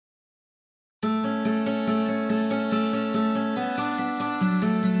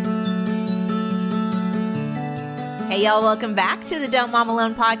Hey, y'all, welcome back to the Don't Mom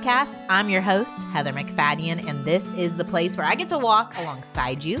Alone podcast. I'm your host, Heather McFadden, and this is the place where I get to walk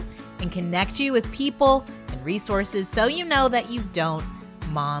alongside you and connect you with people and resources so you know that you don't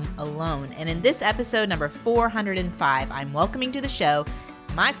mom alone. And in this episode, number 405, I'm welcoming to the show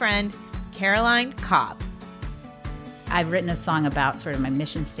my friend, Caroline Cobb. I've written a song about sort of my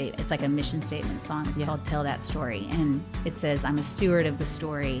mission statement. It's like a mission statement song. It's called Tell That Story. And it says, I'm a steward of the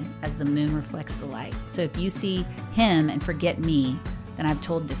story as the moon reflects the light. So if you see him and forget me, then I've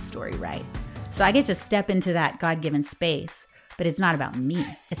told this story right. So I get to step into that God-given space, but it's not about me.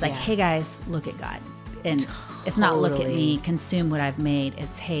 It's like, hey guys, look at God. And it's not look at me, consume what I've made.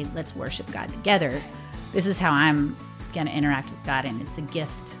 It's, hey, let's worship God together. This is how I'm going to interact with God. And it's a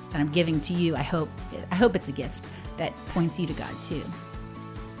gift that I'm giving to you. I hope it's a gift that points you to God too.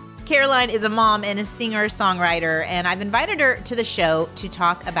 Caroline is a mom and a singer-songwriter, and I've invited her to the show to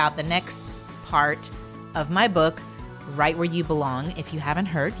talk about the next part of my book, Right Where You Belong. If you haven't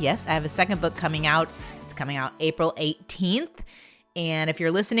heard, yes, I have a second book coming out. It's coming out April 18th. And if you're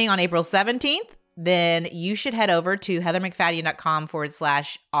listening on April 17th, then you should head over to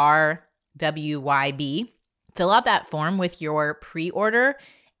heathermcfadden.com/RWYB. Fill out that form with your pre-order,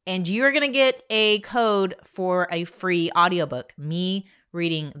 and you're going to get a code for a free audiobook, me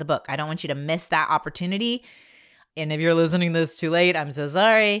reading the book. I don't want you to miss that opportunity. And if you're listening to this too late, I'm so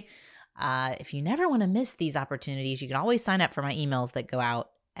sorry. If you never want to miss these opportunities, you can always sign up for my emails that go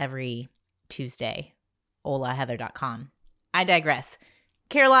out every Tuesday, olaheather.com. I digress.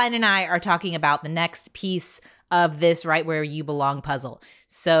 Caroline and I are talking about the next piece of this Right Where You Belong puzzle.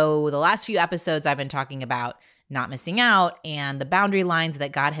 So the last few episodes I've been talking about not missing out and the boundary lines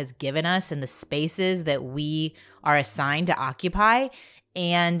that God has given us and the spaces that we are assigned to occupy.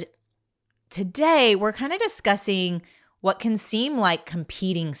 And today we're kind of discussing what can seem like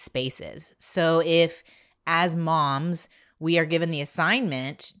competing spaces. So if as moms, we are given the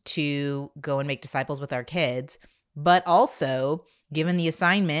assignment to go and make disciples with our kids, but also given the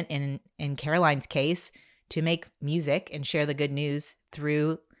assignment in Caroline's case to make music and share the good news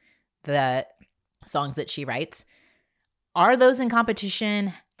through the songs that she writes. Are those in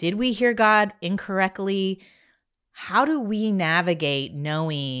competition? Did we hear God incorrectly? How do we navigate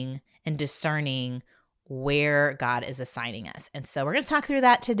knowing and discerning where God is assigning us? And so we're going to talk through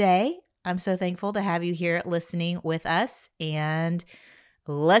that today. I'm so thankful to have you here listening with us, and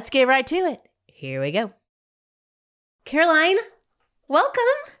let's get right to it. Here we go. Caroline, welcome.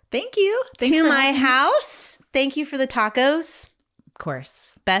 Thank you. Thanks to my house. Thank you for the tacos. Of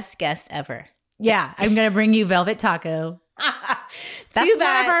course. Best guest ever. Yeah, I'm going to bring you velvet taco. That's one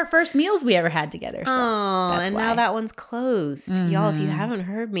of our first meals we ever had together. So that's and why. Now that one's closed. Mm-hmm. Y'all, if you haven't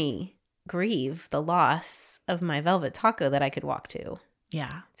heard me grieve the loss of my velvet taco that I could walk to.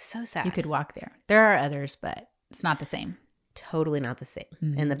 Yeah. It's so sad. You could walk there. There are others, but it's not the same. Totally not the same.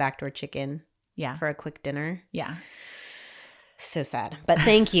 Mm-hmm. And the backdoor chicken. Yeah. For a quick dinner. Yeah. So sad. But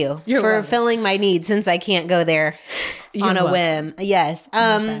thank you for welcome. filling my needs since I can't go there on a whim. Yes.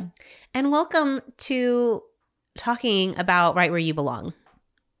 And welcome to talking about Right Where You Belong.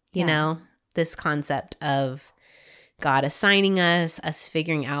 You know, this concept of God assigning us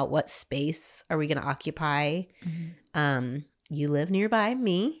figuring out what space are we going to occupy. Mm-hmm. You live nearby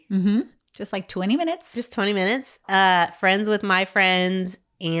me. Mm-hmm. Just like 20 minutes. Just 20 minutes. Friends with my friends,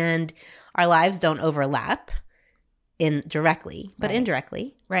 and our lives don't overlap directly, but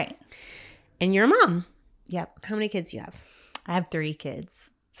indirectly. Right. And you're a mom. Yep. How many kids do you have? I have 3 kids.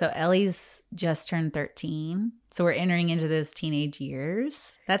 So Ellie's just turned 13. So we're entering into those teenage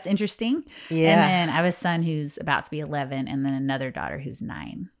years. That's interesting. Yeah. And then I have a son who's about to be 11 and then another daughter who's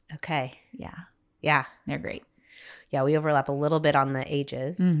 9. Okay. Yeah. Yeah. They're great. Yeah, we overlap a little bit on the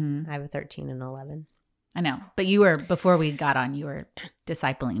ages. Mm-hmm. I have a 13 and 11. I know. But before we got on, you were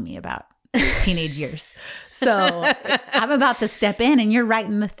discipling me about teenage years. So I'm about to step in and you're right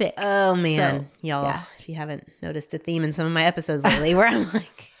in the thick. Oh, man. So, y'all, if you haven't noticed a theme in some of my episodes lately where I'm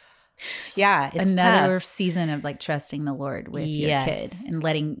like, yeah, it's another tough. Season of like trusting the Lord with your kid and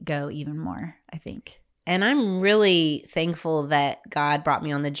letting go even more, I think. And I'm really thankful that God brought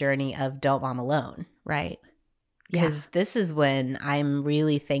me on the journey of Don't Mom Alone. Right. Because this is when I'm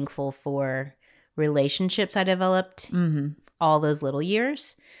really thankful for relationships I developed all those little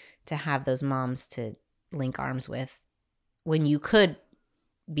years, to have those moms to link arms with when you could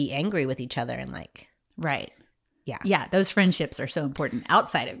be angry with each other and like. Right. Yeah. Yeah. Those friendships are so important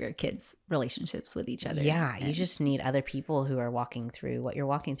outside of your kids' relationships with each other. Yeah. You just need other people who are walking through what you're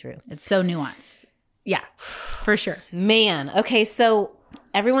walking through. It's so nuanced. Yeah, for sure. Man. Okay. So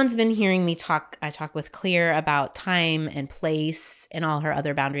everyone's been hearing me talk. I talk with Clear about time and place and all her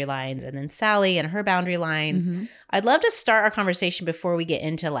other boundary lines, and then Sally and her boundary lines. Mm-hmm. I'd love to start our conversation before we get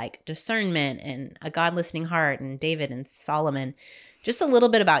into like discernment and a God listening heart and David and Solomon. Just a little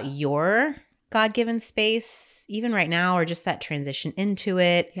bit about your God-given space, even right now, or just that transition into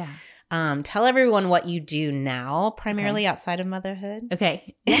it. Yeah. Tell everyone what you do now, primarily outside of motherhood.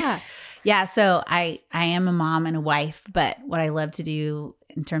 Okay. Yeah. Yeah. So I am a mom and a wife, but what I love to do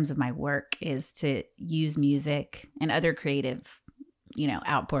in terms of my work is to use music and other creative,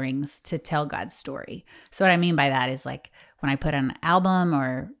 outpourings to tell God's story. So what I mean by that is like when I put on an album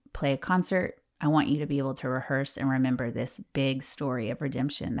or play a concert, I want you to be able to rehearse and remember this big story of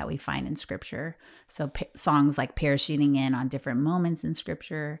redemption that we find in Scripture. So songs like parachuting in on different moments in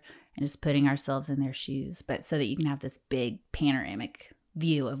Scripture and just putting ourselves in their shoes, but so that you can have this big panoramic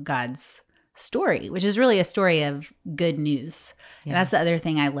view of God's story, which is really a story of good news. Yeah. And that's the other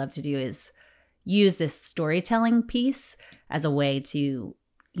thing I love to do is use this storytelling piece as a way to,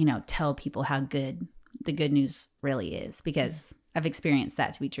 tell people how good the good news really is, because I've experienced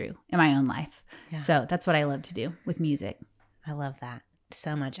that to be true in my own life. Yeah. So that's what I love to do with music. I love that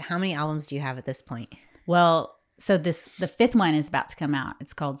so much. How many albums do you have at this point? Well, so the fifth one is about to come out.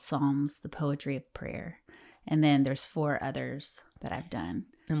 It's called Psalms, the Poetry of Prayer. And then there's 4 others that I've done.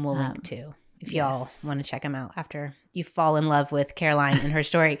 And we'll link to if y'all want to check them out after you fall in love with Caroline and her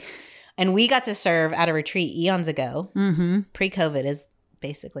story. And we got to serve at a retreat eons ago. Mm-hmm. Pre-COVID is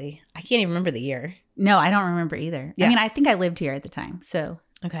basically, I can't even remember the year. No, I don't remember either. Yeah. I mean, I think I lived here at the time. So,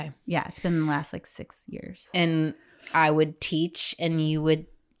 okay. Yeah, it's been the last 6 years. And I would teach and you would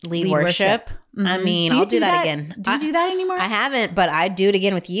lead worship. Mm-hmm. I mean, I'll do that again. Do you do that anymore? I haven't, but I'd do it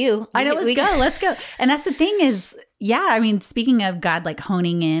again with you. I know. Let's go. And that's the thing is, I mean, speaking of God, like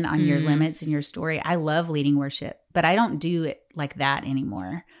honing in on your limits and your story, I love leading worship, but I don't do it like that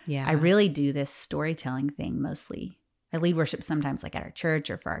anymore. Yeah. I really do this storytelling thing mostly. I lead worship sometimes like at our church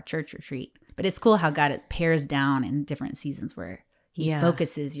or for our church retreat, but it's cool how God it pairs down in different seasons where he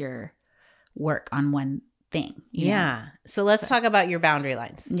focuses your work on one thing. Yeah. So let's talk about your boundary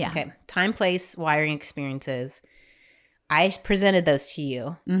lines. Yeah. Okay. Time, place, wiring experiences. I presented those to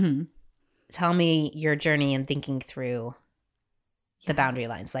you. Mm-hmm. Tell me your journey in thinking through the boundary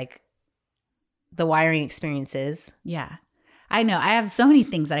lines, like the wiring experiences. Yeah. I know. I have so many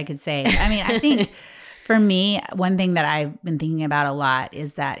things that I could say. I mean, I think for me, one thing that I've been thinking about a lot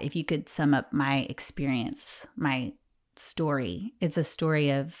is that if you could sum up my experience, my story, it's a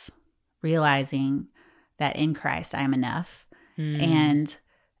story of realizing that in Christ I am enough, and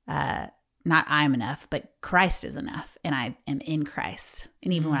not I'm enough, but Christ is enough, and I am in Christ.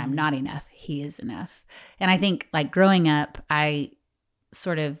 And even when I'm not enough, he is enough. And I think like growing up, I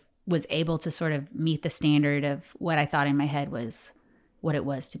sort of was able to sort of meet the standard of what I thought in my head was what it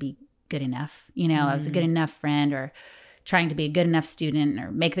was to be good enough. I was a good enough friend or trying to be a good enough student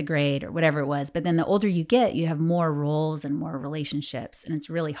or make the grade or whatever it was. But then the older you get, you have more roles and more relationships. And it's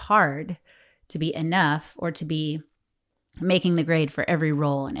really hard to be enough or to be making the grade for every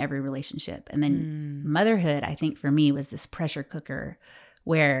role and every relationship. And then motherhood, I think for me was this pressure cooker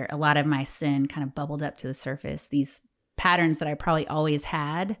where a lot of my sin kind of bubbled up to the surface, these patterns that I probably always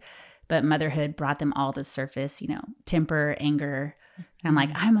had, but motherhood brought them all to the surface, temper, anger. And I'm like,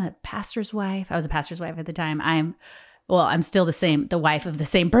 I'm a pastor's wife. I was a pastor's wife at the time. I'm still the wife of the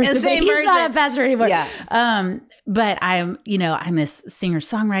same person. He's not a pastor anymore. Yeah. But I'm this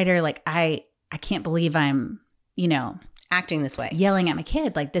singer-songwriter. Like I can't believe I'm, acting this way, yelling at my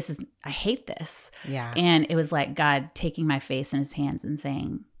kid. Like I hate this. Yeah. And it was like God taking my face in his hands and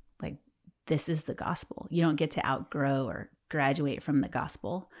saying, like, this is the gospel. You don't get to outgrow or graduate from the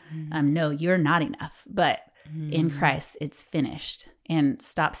gospel. No, you're not enough. But in Christ, it's finished. And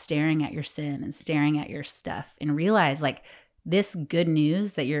stop staring at your sin and staring at your stuff and realize like this good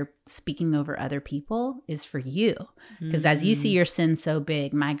news that you're speaking over other people is for you. Because as you see your sin so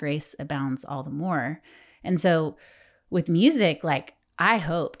big, my grace abounds all the more. And so with music, like I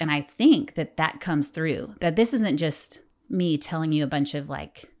hope and I think that comes through, that this isn't just me telling you a bunch of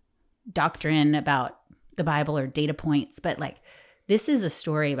like doctrine about the Bible or data points, but like this is a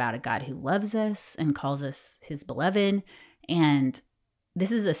story about a God who loves us and calls us his beloved. And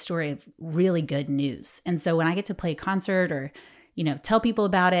this is a story of really good news. And so when I get to play a concert or, tell people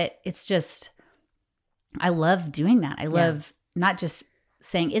about it, it's just, I love doing that. I love not just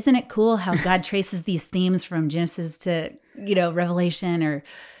saying, isn't it cool how God traces these themes from Genesis to, Revelation, or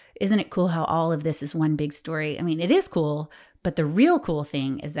isn't it cool how all of this is one big story? I mean, it is cool, but the real cool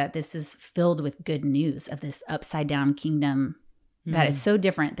thing is that this is filled with good news of this upside down kingdom that is so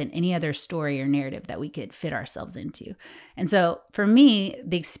different than any other story or narrative that we could fit ourselves into. And so for me,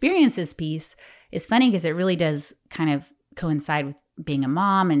 the experiences piece is funny because it really does kind of coincide with being a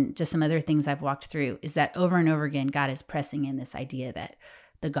mom and just some other things I've walked through, is that over and over again, God is pressing in this idea that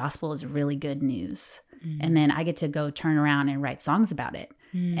the gospel is really good news. And then I get to go turn around and write songs about it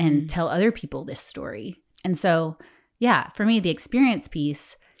and tell other people this story. And so, yeah, for me, the experience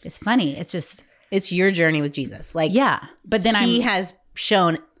piece is funny. It's your journey with Jesus. Like, yeah, but then he has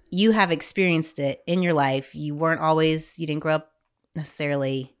shown you have experienced it in your life. You didn't grow up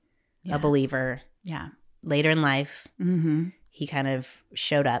necessarily a believer. Yeah. Later in life, he kind of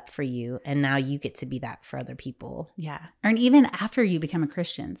showed up for you, and now you get to be that for other people. Yeah. And even after you become a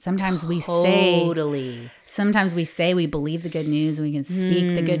Christian, sometimes we say we believe the good news and we can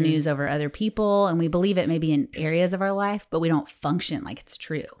speak the good news over other people, and we believe it maybe in areas of our life, but we don't function like it's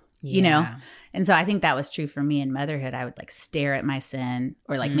true, you know? And so I think that was true for me in motherhood. I would like stare at my sin,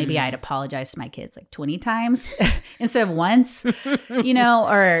 or like maybe I'd apologize to my kids like 20 times instead of once, you know,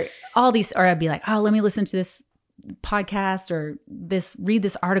 or all these, or I'd be like, oh, let me listen to this podcast or read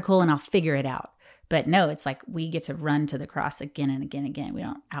this article and I'll figure it out. But no, it's like we get to run to the cross again and again and again. We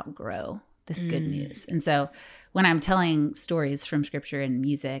don't outgrow this good news. And so when I'm telling stories from scripture and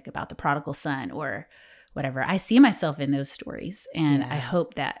music about the prodigal son or whatever, I see myself in those stories. And I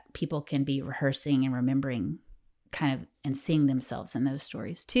hope that people can be rehearsing and remembering kind of and seeing themselves in those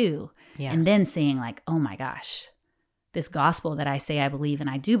stories too. Yeah. And then saying like, oh my gosh, this gospel that I say I believe and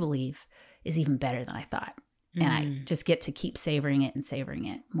I do believe is even better than I thought. And I just get to keep savoring it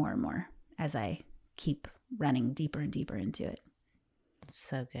more and more as I keep running deeper and deeper into it.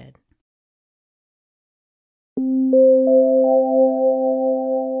 So good.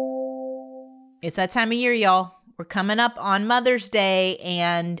 It's that time of year, y'all. We're coming up on Mother's Day,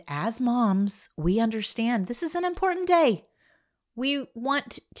 and as moms, we understand this is an important day. We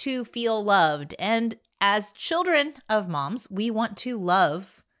want to feel loved, and as children of moms, we want to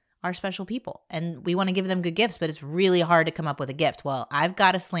love our special people, and we want to give them good gifts, but it's really hard to come up with a gift. Well, I've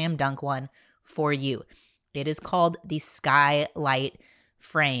got a slam dunk one for you. It is called the Skylight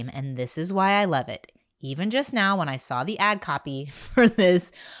Frame, and this is why I love it. Even just now, when I saw the ad copy for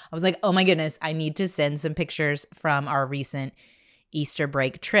this, I was like, oh my goodness, I need to send some pictures from our recent Easter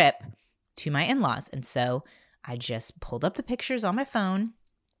break trip to my in-laws. And so I just pulled up the pictures on my phone.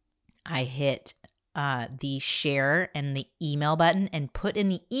 I hit the share and the email button and put in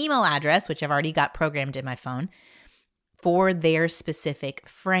the email address, which I've already got programmed in my phone, for their specific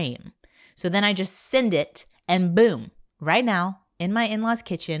frame. So then I just send it, and boom, right now in my in-laws'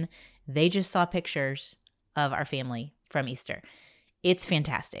 kitchen, they just saw pictures of our family from Easter. It's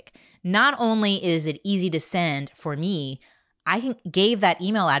fantastic. Not only is it easy to send for me, I gave that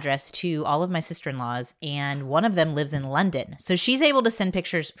email address to all of my sister-in-laws, and one of them lives in London. So she's able to send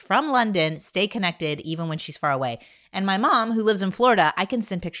pictures from London, stay connected even when she's far away. And my mom, who lives in Florida, I can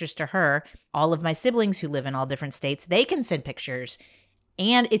send pictures to her. All of my siblings who live in all different states, they can send pictures.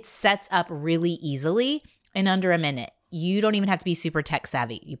 And it sets up really easily in under a minute. You don't even have to be super tech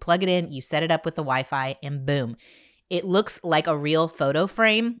savvy. You plug it in, you set it up with the Wi-Fi, and boom. It looks like a real photo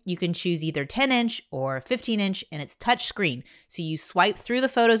frame. You can choose either 10-inch or 15-inch, and it's touch screen. So you swipe through the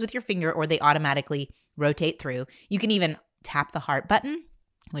photos with your finger, or they automatically rotate through. You can even tap the heart button,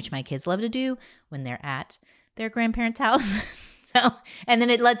 which my kids love to do when they're at their grandparents' house. And then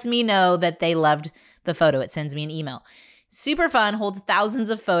it lets me know that they loved the photo. It sends me an email. Super fun, holds thousands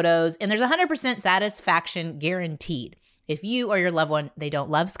of photos, and there's 100% satisfaction guaranteed. If you or your loved one, they don't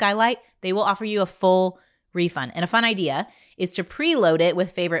love Skylight, they will offer you a full refund. And a fun idea is to preload it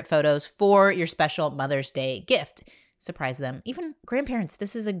with favorite photos for your special Mother's Day gift. Surprise them. Even grandparents,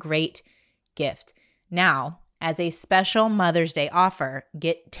 this is a great gift. Now, as a special Mother's Day offer,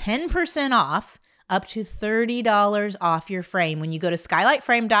 get 10% off, up to $30 off your frame when you go to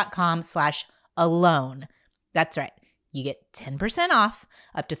skylightframe.com/alone. That's right. You get 10% off,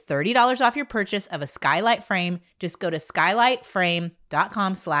 up to $30 off your purchase of a Skylight frame. Just go to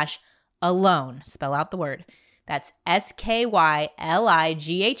skylightframe.com/alone. Spell out the word. That's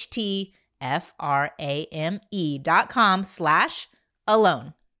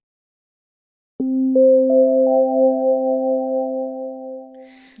skylightframe.com/alone.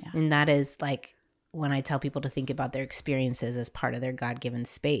 Yeah. And that is like when I tell people to think about their experiences as part of their God-given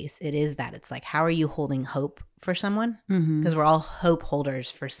space, it is that. It's like, how are you holding hope for someone? Because we're all hope holders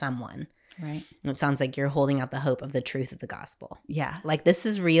for someone. Right. And it sounds like you're holding out the hope of the truth of the gospel. Yeah. Like, this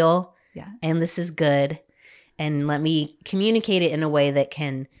is real. Yeah. And this is good. And let me communicate it in a way that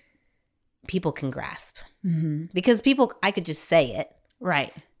people can grasp. Because I could just say it.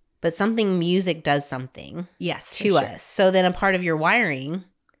 Right. but music does something Yes, to us. So then a part of your wiring,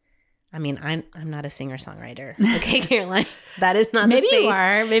 I mean, I'm not a singer-songwriter. Okay, Caroline, that is not maybe the space. you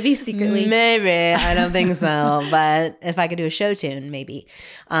are. Maybe secretly. Maybe. I don't think so. But if I could do a show tune, maybe.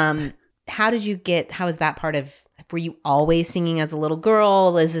 How is that part of, were you always singing as a little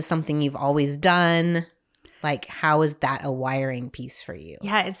girl? Is this something you've always done? Like, how is that a wiring piece for you?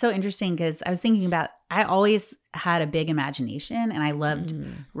 Yeah, it's so interesting because I was thinking about, I always had a big imagination and I loved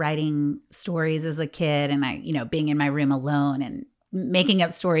writing stories as a kid and being in my room alone and making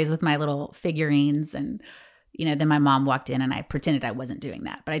up stories with my little figurines. And, then my mom walked in and I pretended I wasn't doing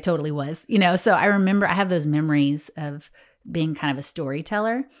that, but I totally was, So I remember I have those memories of being kind of a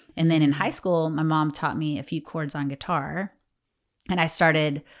storyteller. And then in high school, my mom taught me a few chords on guitar and I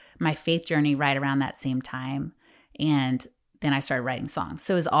started my faith journey right around that same time. And then I started writing songs.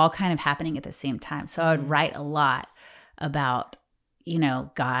 So it was all kind of happening at the same time. So I would write a lot about,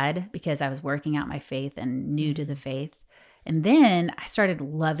 God, because I was working out my faith and new to the faith. And then I started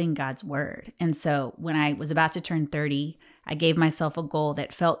loving God's word. And so when I was about to turn 30, I gave myself a goal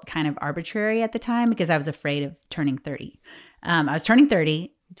that felt kind of arbitrary at the time because I was afraid of turning 30. I was turning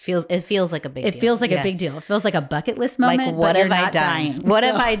 30. It feels like a big deal. It feels like a big deal. It feels like a bucket list moment. Like, what have I done? What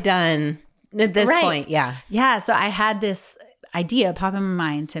have I done at this point? Yeah. Yeah. So I had this idea pop in my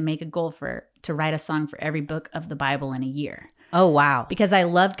mind to make a goal to write a song for every book of the Bible in a year. Oh, wow. Because I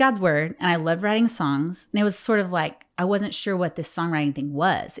loved God's word and I loved writing songs. And it was sort of like, I wasn't sure what this songwriting thing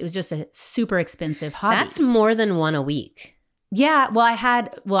was. It was just a super expensive hobby. That's more than one a week. Yeah. Well,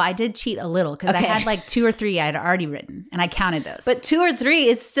 I did cheat a little because I had like 2 or 3 I had already written and I counted those. But 2 or 3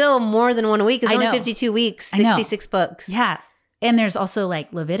 is still more than one a week. It's only 52 weeks, 66 books. Yes. And there's also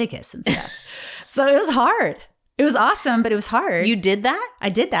like Leviticus and stuff. So it was hard. It was awesome, but it was hard. You did that? I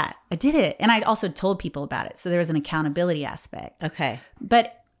did that. I did it. And I also told people about it. So there was an accountability aspect. Okay.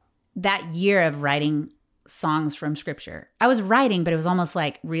 But that year of writing songs from scripture, I was writing, but it was almost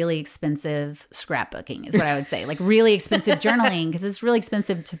like really expensive scrapbooking is what I would say. Like really expensive journaling because it's really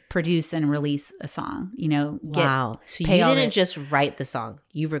expensive to produce and release a song, Wow. So you didn't just write the song.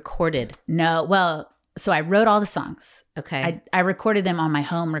 You recorded. No. Well, so I wrote all the songs. Okay. I recorded them on my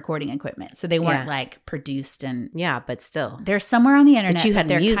home recording equipment. So they weren't like produced and. Yeah, but still. They're somewhere on the internet. But you had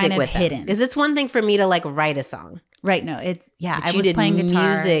music kind of with hidden. Because it's one thing for me to like write a song. Right. No, it's, But I was playing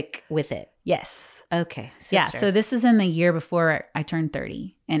guitar. Music with it. Yes. Okay. Sister. Yeah. So this is in the year before I turned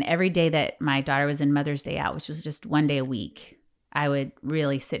 30. And every day that my daughter was in Mother's Day out, which was just one day a week, I would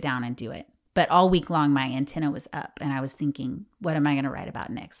really sit down and do it. But all week long, my antenna was up and I was thinking, what am I going to write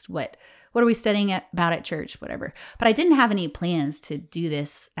about next? What are we studying about at church? Whatever. But I didn't have any plans to do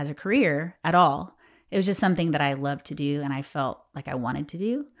this as a career at all. It was just something that I loved to do and I felt like I wanted to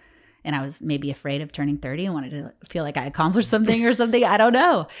do. And I was maybe afraid of turning 30 and wanted to feel like I accomplished something or something. I don't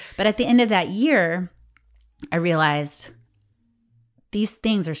know. But at the end of that year, I realized these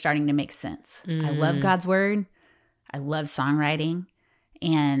things are starting to make sense. I love God's word. I love songwriting.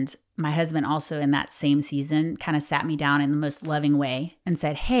 And my husband also in that same season kind of sat me down in the most loving way and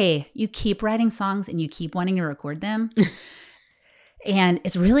said, hey, you keep writing songs and you keep wanting to record them. And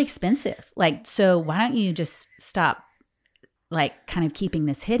it's really expensive. Like, so why don't you just stop like kind of keeping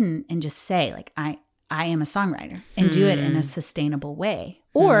this hidden and just say like, I am a songwriter and do it in a sustainable way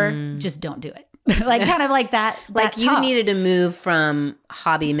or just don't do it. Like kind of like that. Like you needed to move from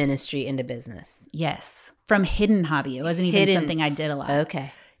hobby ministry into business. Yes. From hidden hobby. It wasn't even something I did a lot.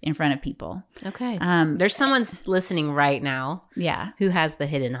 Okay. In front of people. Okay. There's someone listening right now. Yeah. Who has the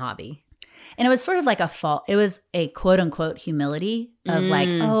hidden hobby. And it was sort of like it was a quote unquote humility of like,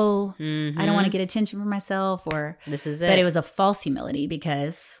 I don't want to get attention for myself or this is it. But it was a false humility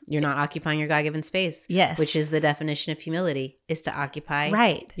because you're not occupying your God-given space. Yes. Which is the definition of humility is to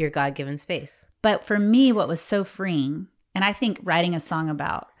occupy your God-given space. But for me, what was so freeing, and I think writing a song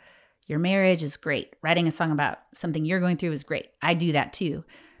about your marriage is great. Writing a song about something you're going through is great. I do that too.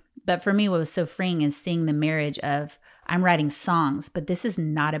 But for me, what was so freeing is seeing the marriage of I'm writing songs, but this is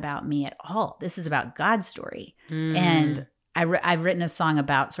not about me at all. This is about God's story. And I've written a song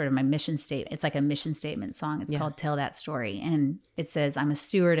about sort of my mission statement. It's like a mission statement song. It's called Tell That Story. And it says, I'm a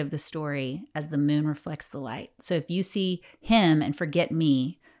steward of the story as the moon reflects the light. So if you see him and forget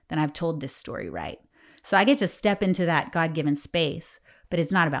me, then I've told this story right. So I get to step into that God-given space, but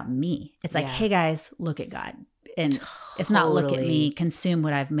it's not about me. It's like, hey guys, look at God. And it's not look at me, consume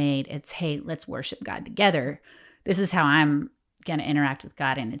what I've made. It's, hey, let's worship God together. This is how I'm going to interact with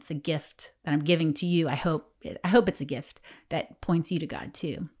God. And it's a gift that I'm giving to you. I hope it's a gift that points you to God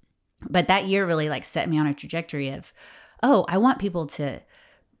too. But that year really like set me on a trajectory of, I want people to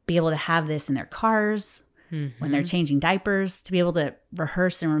be able to have this in their cars. when they're changing diapers, to be able to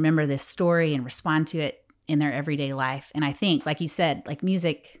rehearse and remember this story and respond to it in their everyday life. And I think, like you said, like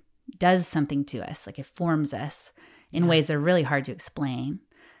music does something to us, like it forms us in ways that are really hard to explain.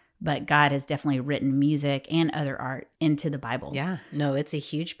 But God has definitely written music and other art into the Bible. Yeah. No, it's a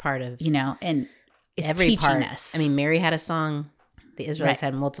huge part of, And it's every teaching part. us. I mean, Mary had a song. The Israelites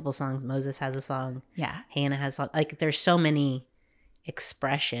had multiple songs. Moses has a song. Yeah. Hannah has a song. Like, there's so many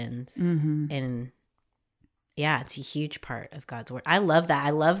expressions. And yeah, it's a huge part of God's word. I love that.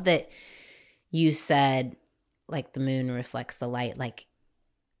 I love that you said, like, the moon reflects the light. Like,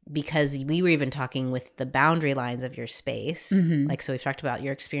 because we were even talking with the boundary lines of your space. Like, so we've talked about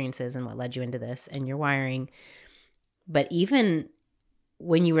your experiences and what led you into this and your wiring. But even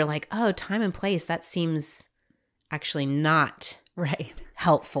when you were like, oh, time and place, that seems actually not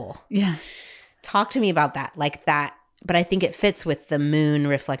helpful. Yeah. Talk to me about that, like that. But I think it fits with the moon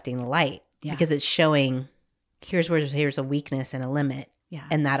reflecting the light because it's showing here's a weakness and a limit. Yeah.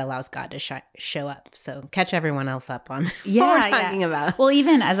 And that allows God to show up. So catch everyone else up on what we're talking about. Well,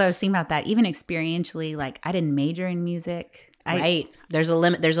 even as I was thinking about that, even experientially, like I didn't major in music. There's a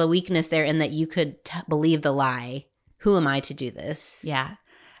limit. There's a weakness there in that you could believe the lie. Who am I to do this? Yeah.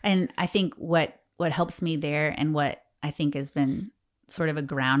 And I think what helps me there and what I think has been sort of a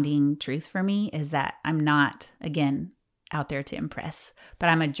grounding truth for me is that I'm not, again, out there to impress, but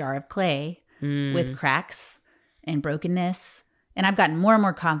I'm a jar of clay with cracks and brokenness. And I've gotten more and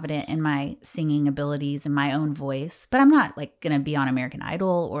more confident in my singing abilities and my own voice, but I'm not like going to be on American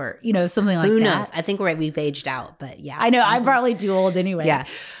Idol or, something like that. Who knows? I think we've aged out, but yeah. I know. I'm probably too old anyway. Yeah.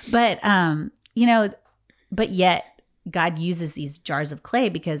 But, but yet God uses these jars of clay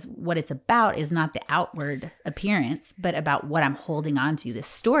because what it's about is not the outward appearance, but about what I'm holding on to, this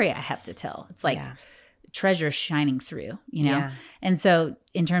story I have to tell. It's like treasure shining through, Yeah. And so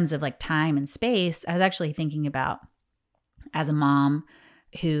in terms of like time and space, I was actually thinking about as a mom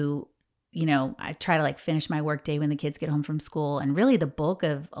who, I try to like finish my work day when the kids get home from school. And really the bulk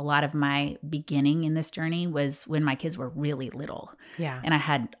of a lot of my beginning in this journey was when my kids were really little. Yeah. And I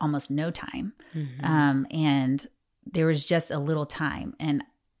had almost no time. And there was just a little time and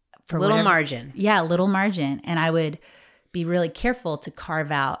for little margin. Yeah, little margin. And I would be really careful to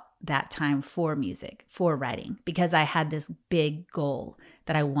carve out that time for music, for writing, because I had this big goal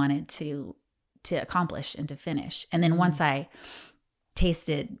that I wanted to accomplish and to finish. And then once I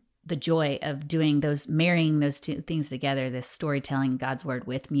tasted the joy of marrying those two things together, this storytelling, God's word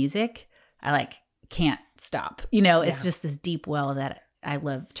with music, I like can't stop. It's just this deep well that I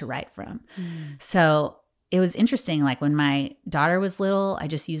love to write from. So it was interesting. Like when my daughter was little, I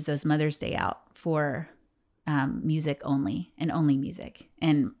just used those Mother's Day out for music only and only music.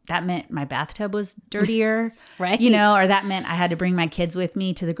 And that meant my bathtub was dirtier, right? Or that meant I had to bring my kids with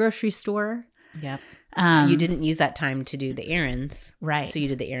me to the grocery store. Yep. You didn't use that time to do the errands. Right. So you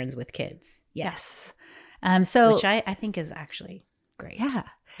did the errands with kids. Yes. Which I think is actually great. Yeah.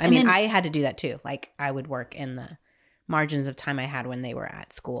 I mean, I had to do that too. Like I would work in the margins of time I had when they were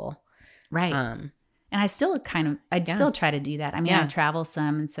at school. Right. And I still still try to do that. I mean, I travel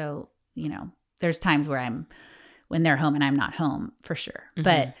some. And so, there's times where when they're home and I'm not home for sure.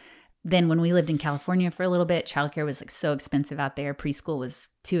 But then when we lived in California for a little bit, childcare was like so expensive out there. Preschool was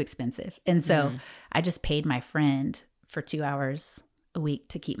too expensive. And so I just paid my friend for 2 hours a week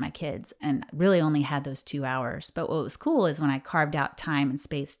to keep my kids and really only had those 2 hours. But what was cool is when I carved out time and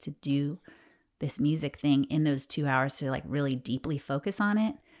space to do this music thing in those 2 hours to like really deeply focus on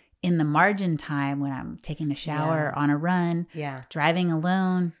it. In the margin time when I'm taking a shower, on a run, driving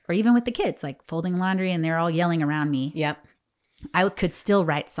alone, or even with the kids, like folding laundry and they're all yelling around me. Yep. I could still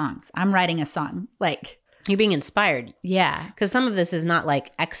write songs. I'm writing a song. Like you're being inspired. Yeah. Because some of this is not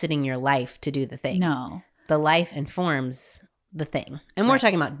like exiting your life to do the thing. No. The life informs the thing. And we're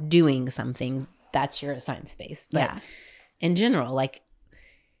talking about doing something. That's your assigned space. But in general, like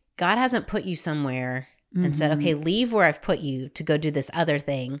God hasn't put you somewhere and said, okay, leave where I've put you to go do this other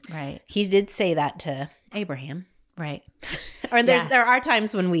thing. Right. He did say that to Abraham. Right. Or there are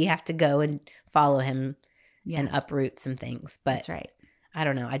times when we have to go and follow him and uproot some things. But that's right. I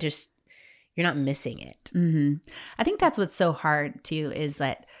don't know. You're not missing it. I think that's what's so hard too is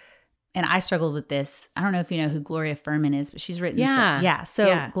that, and I struggled with this. I don't know if you know who Gloria Furman is, but she's written.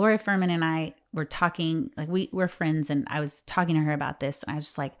 So Gloria Furman and I were talking, like we're friends, and I was talking to her about this, and I was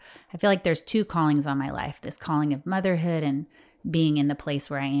just like, I feel like there's two callings on my life: this calling of motherhood and being in the place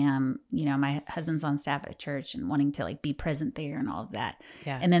where I am. My husband's on staff at a church and wanting to like be present there and all of that.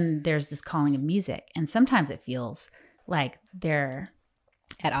 Yeah. And then there's this calling of music, and sometimes it feels like they're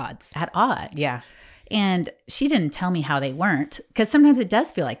at odds. Yeah. And she didn't tell me how they weren't, because sometimes it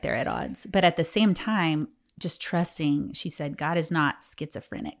does feel like they're at odds. But at the same time, just trusting, she said, God is not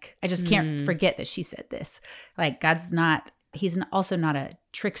schizophrenic. I just can't forget that she said this. Like, God's not, he's also not a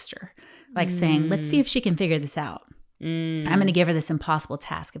trickster. Like saying, let's see if she can figure this out. I'm going to give her this impossible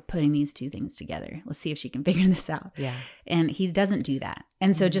task of putting these two things together. Let's see if she can figure this out. Yeah. And he doesn't do that.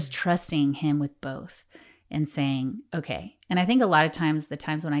 And so just trusting him with both and saying, okay. And I think a lot of times, the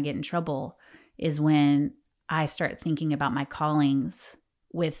times when I get in trouble is when I start thinking about my callings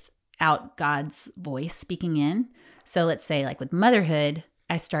without God's voice speaking in. So let's say like with motherhood,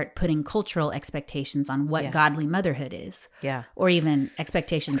 I start putting cultural expectations on what godly motherhood is. Yeah. Or even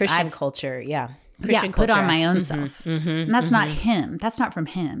expectations Christian culture. Yeah. Christian put culture on my own self. And that's not him. That's not from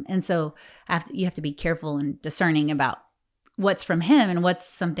him. And so you have to be careful and discerning about what's from him and what's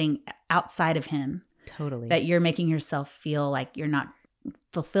something outside of him. Totally. That you're making yourself feel like you're not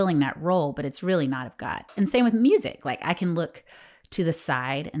fulfilling that role, but it's really not of God. And same with music. Like I can look to the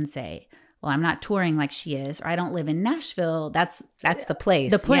side and say, well, I'm not touring like she is, or I don't live in Nashville. That's the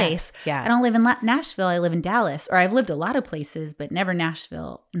place. The place. Yeah. I don't live in Nashville. I live in Dallas, or I've lived a lot of places, but never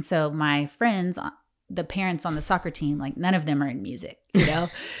Nashville. And so my friends, the parents on the soccer team, like none of them are in music, you know?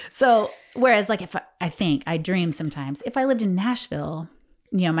 So whereas like if I dream sometimes, if I lived in Nashville,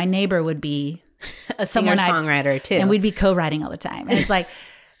 you know, my neighbor would be a singer-songwriter too. And we'd be co-writing all the time. And it's like,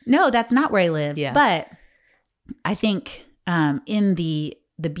 no, that's not where I live. Yeah. But I think in the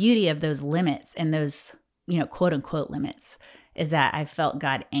beauty of those limits and those, you know, quote unquote limits is that I felt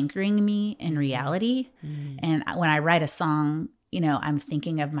God anchoring me in reality. And when I write a song, you know, I'm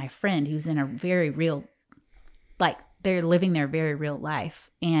thinking of my friend who's in a very real, like they're living their very real life.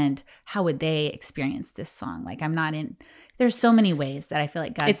 And how would they experience this song? Like there's so many ways that I feel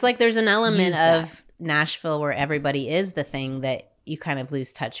like God. It's like there's an element of Nashville where everybody is the thing that you kind of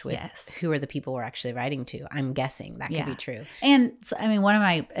lose touch with. Yes. Who are the people we're actually writing to? I'm guessing that could be true. And so, I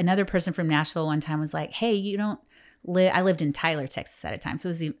mean, another person from Nashville one time was like, hey, you don't live, I lived in Tyler, Texas at a time. So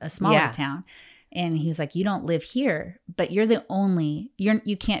it was a smaller town. And he was like, you don't live here, but you're the only,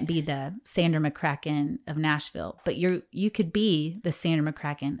 you can't be the Sandra McCracken of Nashville, but you could be the Sandra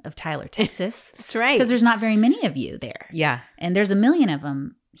McCracken of Tyler, Texas. That's right. Because there's not very many of you there. Yeah. And there's 1 million of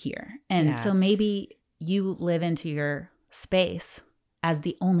them here. And so maybe you live into your space as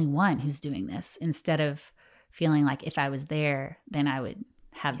the only one who's doing this, instead of feeling like if I was there, then I would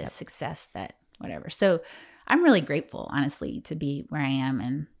have this success that whatever. So I'm really grateful, honestly, to be where I am.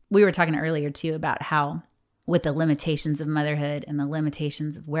 And we were talking earlier too about how with the limitations of motherhood and the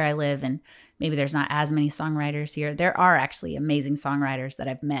limitations of where I live, and maybe there's not as many songwriters here. There are actually amazing songwriters that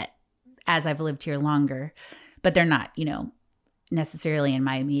I've met as I've lived here longer, but they're not, you know, necessarily in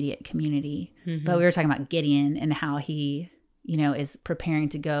my immediate community. But we were talking about Gideon and how he, you know, is preparing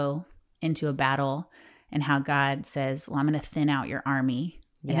to go into a battle, and how God says, well, I'm going to thin out your army,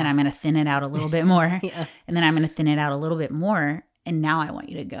 and then I'm going to thin it out a little bit more, and then I'm going to thin it out a little bit more, and now I want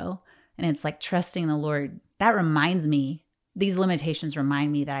you to go. And it's like trusting the Lord. That reminds me, these limitations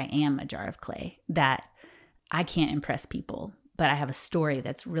remind me that I am a jar of clay, that I can't impress people, but I have a story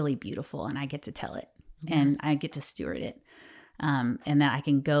that's really beautiful, and I get to tell it, and I get to steward it. And that I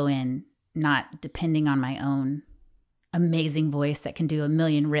can go in not depending on my own amazing voice that can do 1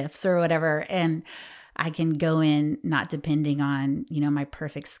 million riffs or whatever. And I can go in not depending on, you know, my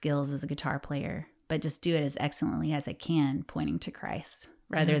perfect skills as a guitar player, but just do it as excellently as I can, pointing to Christ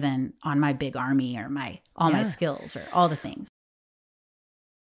rather than on my big army or all my skills or all the things.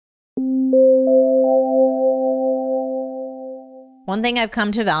 One thing I've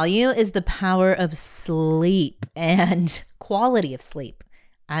come to value is the power of sleep and quality of sleep.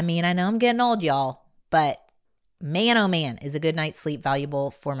 I mean, I know I'm getting old, y'all, but man, oh man, is a good night's sleep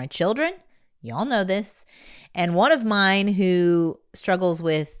valuable for my children? Y'all know this. And one of mine who struggles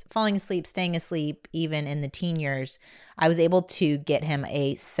with falling asleep, staying asleep, even in the teen years, I was able to get him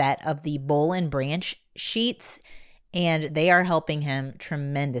a set of the Bowl and Branch sheets, and they are helping him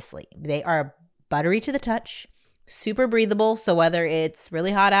tremendously. They are buttery to the touch, super breathable. So whether it's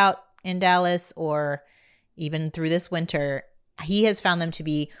really hot out in Dallas or even through this winter, he has found them to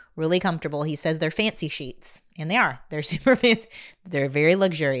be really comfortable. He says they're fancy sheets, and they are. They're super fancy. They're very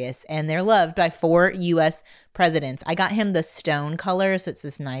luxurious, and they're loved by 4 U.S. presidents. I got him the stone color, so it's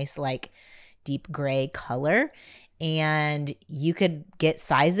this nice, like, deep gray color. And you could get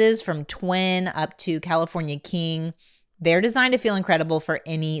sizes from twin up to California king. They're designed to feel incredible for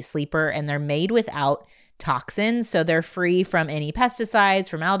any sleeper, and they're made without toxins, so they're free from any pesticides,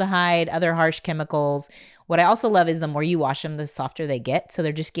 formaldehyde, other harsh chemicals. What I also love is the more you wash them, the softer they get. So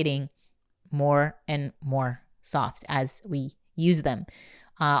they're just getting more and more soft as we use them.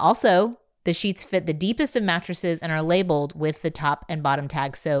 Also, the sheets fit the deepest of mattresses and are labeled with the top and bottom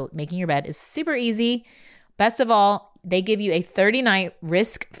tags. So making your bed is super easy. Best of all, they give you a 30-night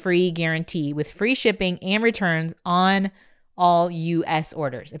risk-free guarantee with free shipping and returns on all U.S.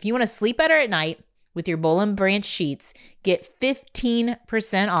 orders. If you want to sleep better at night with your Boll & Branch sheets, get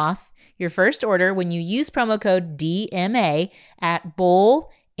 15% off your first order when you use promo code DMA at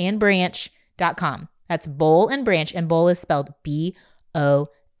bollandbranch.com. That's Boll & Branch, and Boll is spelled BOLLAND,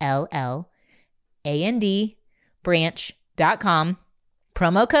 branch.com.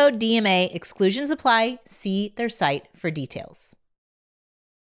 Promo code DMA. Exclusions apply. See their site for details.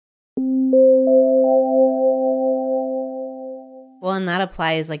 Well, and that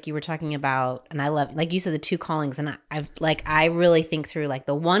applies like you were talking about, and I love, like you said, the two callings, and I really think through like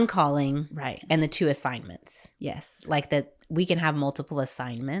the one calling, right, and the two assignments. Yes, like that we can have multiple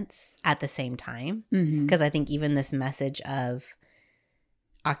assignments at the same time, mm-hmm. because I think even this message of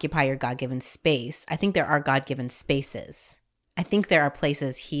occupy your God-given space, I think there are God-given spaces. I think there are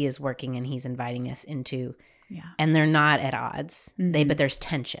places he is working and he's inviting us into, and they're not at odds. Mm-hmm. But there's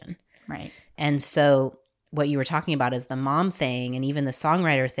tension, right? And so what you were talking about is the mom thing and even the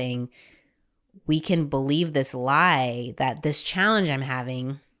songwriter thing. We can believe this lie that this challenge I'm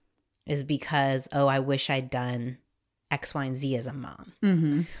having is because, I wish I'd done X, Y, and Z as a mom.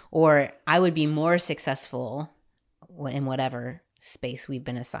 Mm-hmm. Or I would be more successful in whatever space we've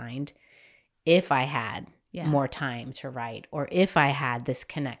been assigned if I had more time to write, or if I had this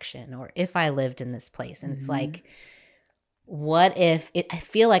connection, or if I lived in this place. And it's like, what if I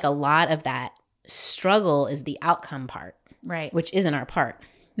feel like a lot of that struggle is the outcome part, right? Which isn't our part.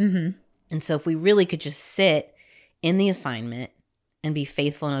 Mm-hmm. And so if we really could just sit in the assignment and be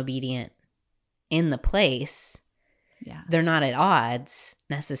faithful and obedient in the place, they're not at odds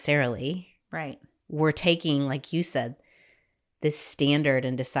necessarily. Right. We're taking, like you said, this standard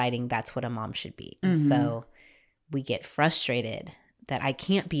and deciding that's what a mom should be. And so we get frustrated that I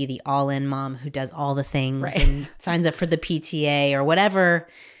can't be the all-in mom who does all the things and signs up for the PTA or whatever,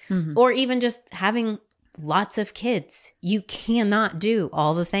 or even just having lots of kids. You cannot do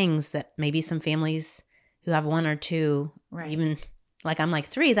all the things that maybe some families who have one or two, even like I'm like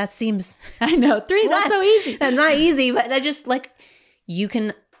 3, that seems... I know, 3, that's so easy. That's not easy, but I just like, you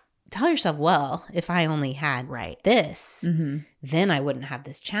can tell yourself, well, if I only had this, then I wouldn't have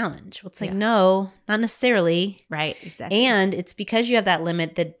this challenge. Well, it's like, no, not necessarily. Right, exactly. And it's because you have that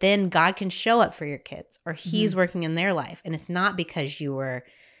limit that then God can show up for your kids, or he's working in their life. And it's not because you were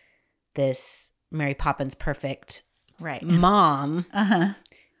this Mary Poppins perfect mom.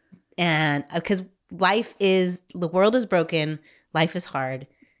 And because the world is broken, life is hard,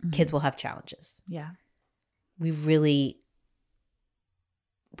 kids will have challenges. Yeah. We really...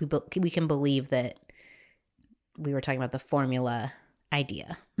 we can believe that we were talking about the formula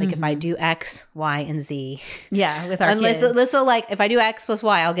idea. Like if I do X, Y, and Z. Yeah, with our kids. So like if I do X plus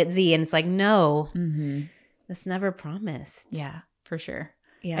Y, I'll get Z. And it's like, no, that's never promised. Yeah, for sure.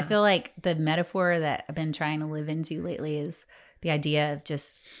 Yeah. I feel like the metaphor that I've been trying to live into lately is the idea of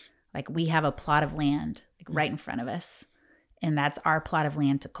just like we have a plot of land like right in front of us. And that's our plot of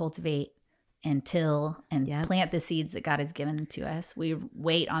land to cultivate and till and plant the seeds that God has given to us. We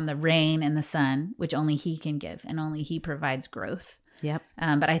wait on the rain and the sun, which only he can give, and only he provides growth. Yep.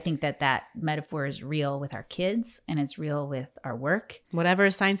 But I think that metaphor is real with our kids, and it's real with our work. Whatever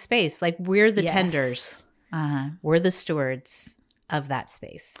assigned space. Like we're the tenders. We're the stewards of that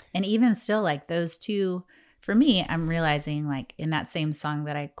space. And even still, like those two, for me, I'm realizing like in that same song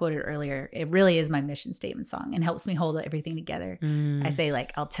that I quoted earlier, it really is my mission statement song and helps me hold everything together. I say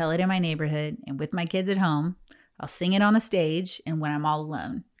like, I'll tell it in my neighborhood and with my kids at home. I'll sing it on the stage. And when I'm all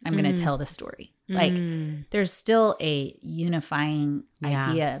alone, I'm going to tell the story. Like there's still a unifying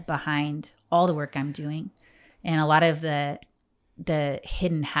idea behind all the work I'm doing. And a lot of the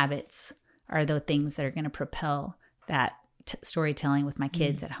hidden habits are the things that are going to propel that storytelling with my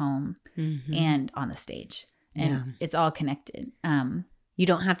kids at home and on the stage. And it's all connected. You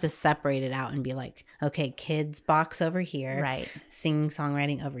don't have to separate it out and be like, okay, kids box over here. Right. Singing,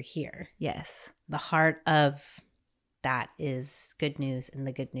 songwriting over here. Yes. The heart of that is good news, and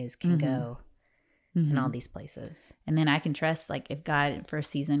the good news can go in all these places. And then I can trust, like, if God for a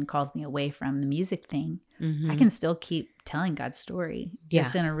season calls me away from the music thing, I can still keep telling God's story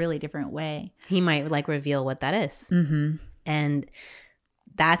just in a really different way. He might like reveal what that is. And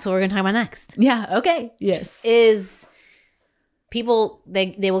that's what we're going to talk about next. Yeah. Okay. Yes. Is people,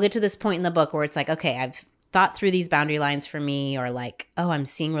 they will get to this point in the book where it's like, okay, I've thought through these boundary lines for me, or like, oh, I'm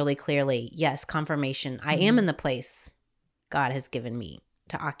seeing really clearly. Yes, confirmation. I am in the place God has given me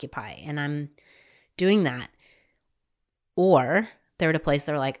to occupy, and I'm doing that. Or they're at a place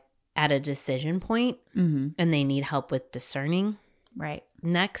they're like at a decision point and they need help with discerning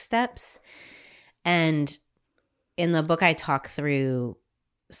next steps. And in the book, I talk through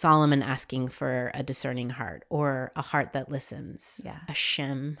Solomon asking for a discerning heart or a heart that listens. Yeah. A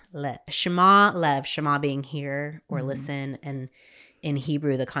Shema lev, Shema being hear or listen. And in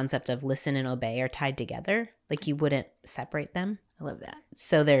Hebrew, the concept of listen and obey are tied together. Like you wouldn't separate them. I love that.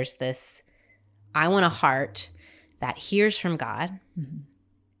 So there's this, I want a heart that hears from God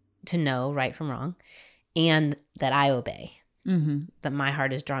to know right from wrong, and that I obey, that my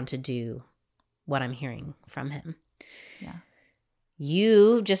heart is drawn to do what I'm hearing from him. Yeah.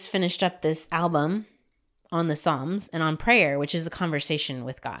 You just finished up this album on the Psalms and on prayer, which is a conversation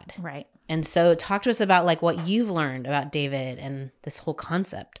with God. Right. And so talk to us about like what you've learned about David and this whole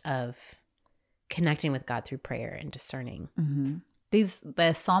concept of connecting with God through prayer and discerning.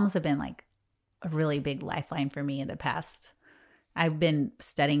 The Psalms have been like a really big lifeline for me in the past. I've been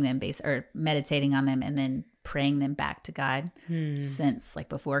studying them or meditating on them and then praying them back to God since like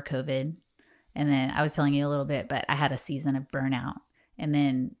before COVID. And then I was telling you a little bit, but I had a season of burnout. And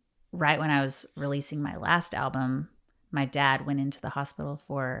then right when I was releasing my last album, my dad went into the hospital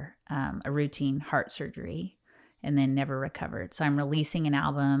for a routine heart surgery and then never recovered. So I'm releasing an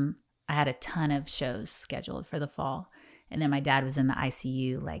album. I had a ton of shows scheduled for the fall. And then my dad was in the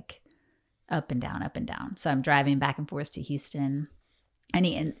ICU, like up and down, up and down. So I'm driving back and forth to Houston, and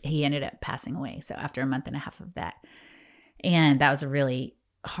he ended up passing away. So after a month and a half of that, and that was a really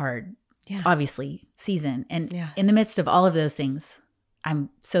hard, obviously, season. And in the midst of all of those things, I'm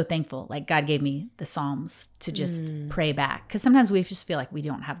so thankful. Like God gave me the Psalms to just pray back. Because sometimes we just feel like we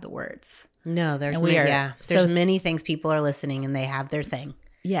don't have the words. No, there's many things people are listening and they have their thing.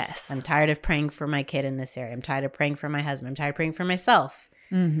 Yes. I'm tired of praying for my kid in this area. I'm tired of praying for my husband. I'm tired of praying for myself.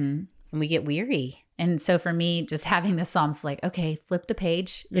 And we get weary. And so for me, just having the Psalms, like, okay, flip the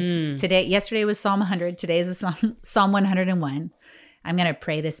page. It's yesterday was Psalm 100. Today is Psalm 101. I'm going to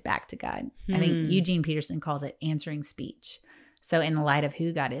pray this back to God. I think Eugene Peterson calls it answering speech. So in the light of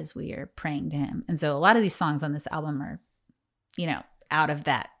who God is, we are praying to him. And so a lot of these songs on this album are, out of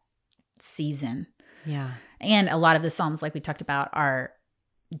that season. Yeah. And a lot of the Psalms, like we talked about, are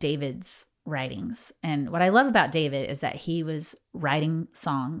David's writings. And what I love about David is that he was writing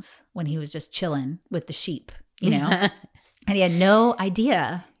songs when he was just chilling with the sheep, and he had no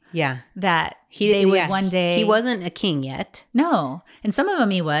idea that they would one day. He wasn't a king yet. No. And some of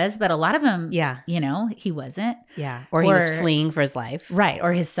them he was, but a lot of them, he wasn't. Yeah. Or he was fleeing for his life. Right.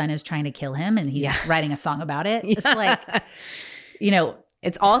 Or his son is trying to kill him and he's writing a song about it. It's like,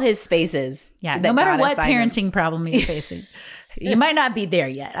 it's all his spaces. Yeah. No matter what parenting problem he's facing. You might not be there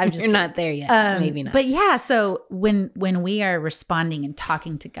yet. You're not there yet. Maybe not. But yeah, so when we are responding and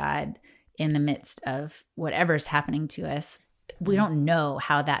talking to God in the midst of whatever's happening to us, we don't know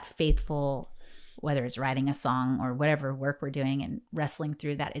how that faithful, whether it's writing a song or whatever work we're doing and wrestling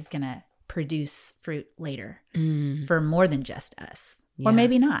through that, is going to produce fruit later for more than just us. Or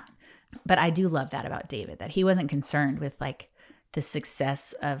maybe not. But I do love that about David, that he wasn't concerned with like the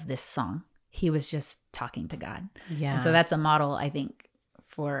success of this song. He was just talking to God. Yeah. And so that's a model, I think,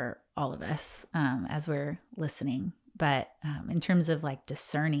 for all of us as we're listening. But in terms of like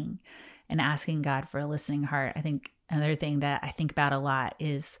discerning and asking God for a listening heart, I think another thing that I think about a lot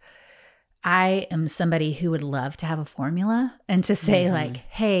is I am somebody who would love to have a formula and to say like,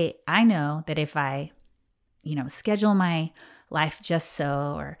 hey, I know that if I, schedule my life just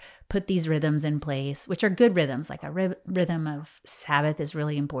so, or put these rhythms in place, which are good rhythms, like a rhythm of Sabbath is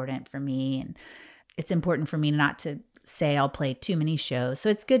really important for me. And it's important for me not to say I'll play too many shows. So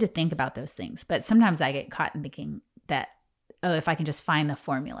it's good to think about those things. But sometimes I get caught in thinking that, if I can just find the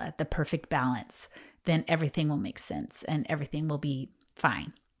formula, the perfect balance, then everything will make sense and everything will be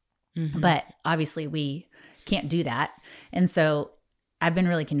fine. But obviously we can't do that. And so I've been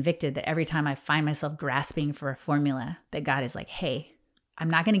really convicted that every time I find myself grasping for a formula, that God is like, hey, I'm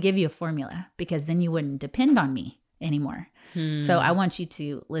not going to give you a formula because then you wouldn't depend on me anymore. So I want you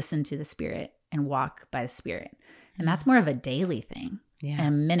to listen to the Spirit and walk by the Spirit. And that's more of a daily thing, a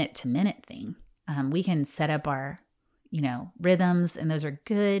minute to minute thing. We can set up our, rhythms, and those are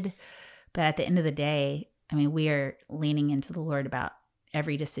good. But at the end of the day, we are leaning into the Lord about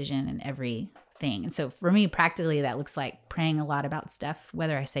every decision and everything. And so for me, practically, that looks like praying a lot about stuff,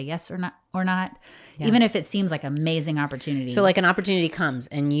 whether I say yes or not, even if it seems like an amazing opportunity. So like an opportunity comes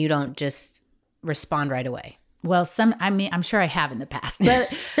and you don't just respond right away. Well, I'm sure I have in the past,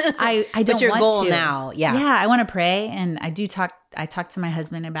 but I don't want to. But your goal now, Yeah, I want to pray, and I talk to my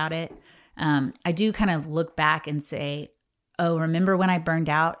husband about it. I do kind of look back and say, oh, remember when I burned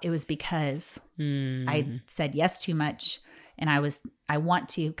out? It was because I said yes too much. And I want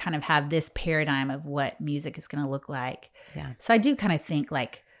to kind of have this paradigm of what music is going to look like. Yeah. So I do kind of think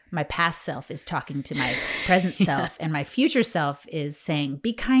like my past self is talking to my present self, and my future self is saying,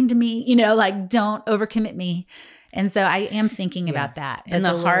 be kind to me, like don't overcommit me. And so I am thinking about that. And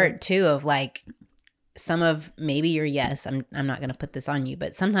the heart too of like some of maybe your yes, I'm not going to put this on you,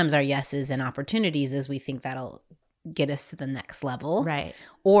 but sometimes our yeses and opportunities is we think that'll get us to the next level. Right.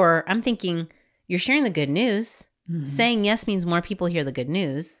 Or I'm thinking you're sharing the good news. Saying yes means more people hear the good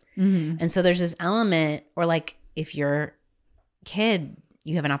news. And so there's this element, or like if your kid,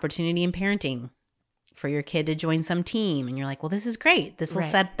 you have an opportunity in parenting for your kid to join some team and you're like, well, this is great. This will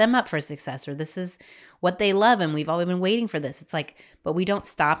set them up for success, or this is what they love and we've always been waiting for this. It's like, but we don't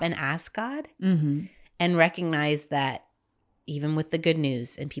stop and ask God and recognize that even with the good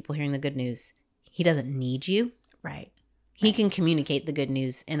news and people hearing the good news, he doesn't need you. Right. He can communicate the good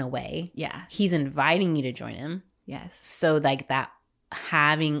news in a way. Yeah. He's inviting you to join him. Yes. So like that,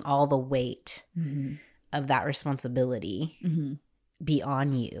 having all the weight of that responsibility be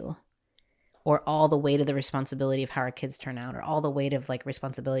on you, or all the weight of the responsibility of how our kids turn out, or all the weight of like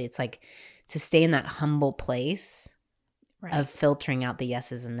responsibility. It's like to stay in that humble place of filtering out the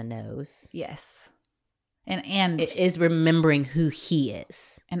yeses and the nos. Yes. And it is remembering who he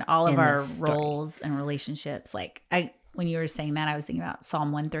is. And all of our roles and relationships. Like when you were saying that, I was thinking about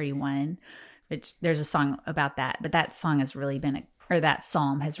Psalm 131, which there's a song about that, but that song has really been that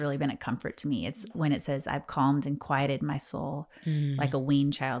psalm has really been a comfort to me. It's when it says, I've calmed and quieted my soul like a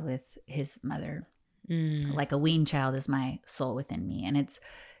weaned child with his mother. Like a weaned child is my soul within me. And it's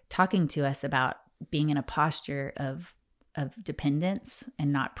talking to us about being in a posture of dependence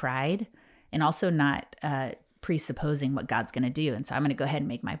and not pride, and also not presupposing what God's going to do. And so I'm going to go ahead and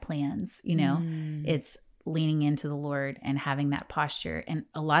make my plans. It's leaning into the Lord and having that posture. And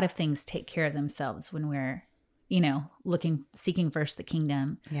a lot of things take care of themselves when we're, seeking first the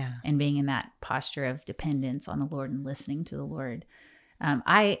kingdom and being in that posture of dependence on the Lord and listening to the Lord.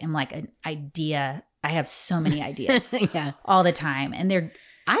 I am like an idea. I have so many ideas all the time. And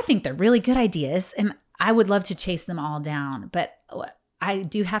I think they're really good ideas. And I would love to chase them all down. But I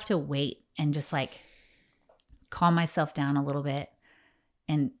do have to wait and just like calm myself down a little bit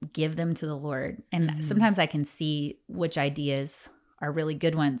and give them to the Lord. And sometimes I can see which ideas are really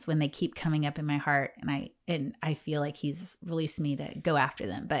good ones when they keep coming up in my heart, and I feel like he's released me to go after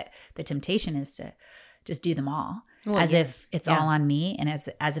them. But the temptation is to just do them all if it's all on me, and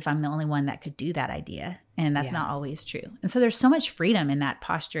as if I'm the only one that could do that idea. And that's not always true. And so there's so much freedom in that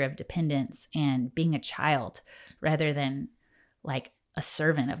posture of dependence and being a child rather than like a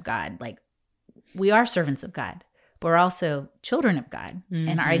servant of God. Like we are servants of God, but we're also children of God.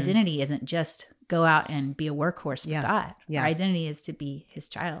 And our identity isn't just go out and be a workhorse for God. Our identity is to be his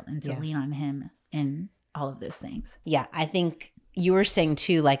child and to lean on him in all of those things. Yeah. I think you were saying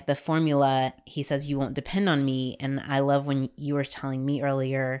too, like the formula, he says, you won't depend on me. And I love when you were telling me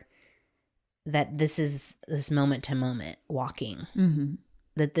earlier that this is this moment to moment walking,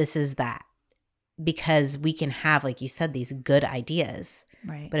 that this is that, because we can have, like you said, these good ideas,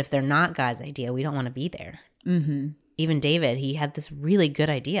 right? But if they're not God's idea, we don't want to be there. Even David, he had this really good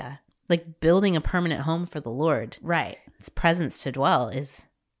idea. Like building a permanent home for the Lord. Right. His presence to dwell is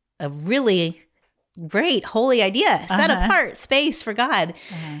a really great, holy idea. Set apart space for God.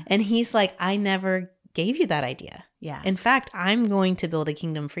 And he's like, I never gave you that idea. Yeah. In fact, I'm going to build a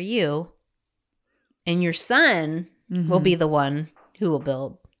kingdom for you. And your son will be the one who will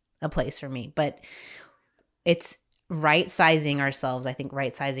build a place for me. But it's right sizing ourselves. I think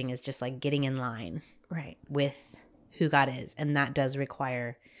right sizing is just like getting in line with who God is. And that does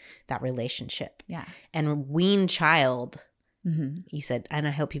require that relationship. Yeah. And weaned child, you said, and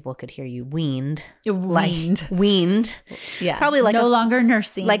I hope people could hear you, weaned. Weaned. Like, weaned. Yeah. Probably like no longer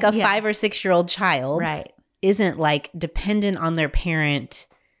nursing. Like a 5 or 6 year old child. Right. Isn't like dependent on their parent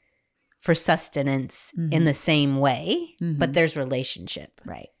for sustenance in the same way, but there's relationship.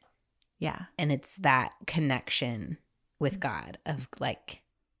 Right. Yeah. And it's that connection with God of like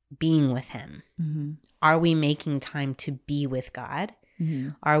being with him. Are we making time to be with God?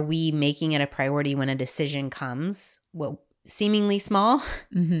 Are we making it a priority when a decision comes, seemingly small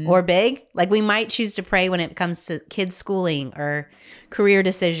or big? Like we might choose to pray when it comes to kids' schooling or career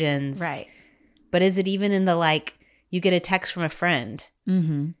decisions. Right. But is it even in the like, you get a text from a friend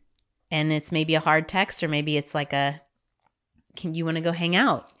and it's maybe a hard text, or maybe it's like can you want to go hang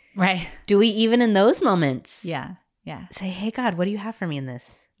out? Right. Do we even in those moments say, hey, God, what do you have for me in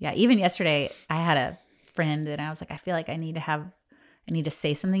this? Yeah. Even yesterday I had a friend and I was like, I feel like I need to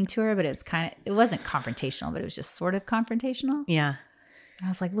say something to her, but it wasn't confrontational, but it was just sort of confrontational. Yeah. And I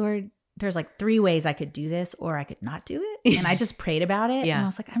was like, Lord, there's like 3 ways I could do this, or I could not do it. And I just prayed about it. And I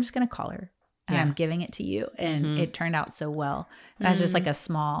was like, I'm just going to call her. and I'm giving it to you. And it turned out so well. That's just like a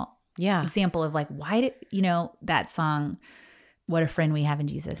small example of like, why did, that song, What a Friend We Have in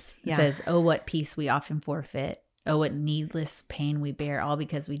Jesus. It says, oh, what peace we often forfeit. Oh, what needless pain we bear, all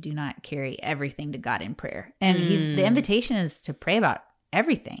because we do not carry everything to God in prayer. And the invitation is to pray about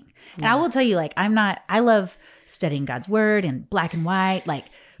everything. And I will tell you, like, I love studying God's word and black and white, like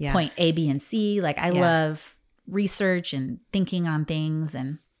point A, B, and C. Like I love research and thinking on things,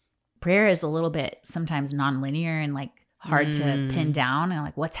 and prayer is a little bit sometimes nonlinear and like hard to pin down and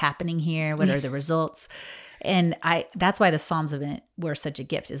like what's happening here, what are the results. And that's why the Psalms were such a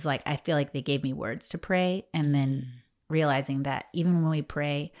gift, is like I feel like they gave me words to pray, and then realizing that even when we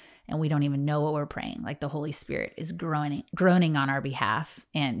pray and we don't even know what we're praying, like the Holy Spirit is groaning on our behalf.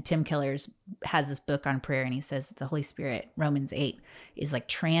 And Tim Keller has this book on prayer, and he says that the Holy Spirit, Romans 8, is like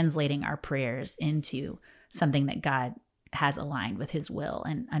translating our prayers into something that God has aligned with his will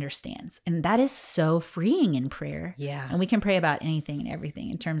and understands. And that is so freeing in prayer. Yeah. And we can pray about anything and everything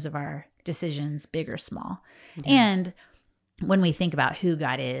in terms of our decisions, big or small. Yeah. And when we think about who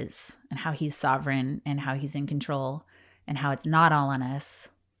God is and how he's sovereign and how he's in control and how it's not all on us,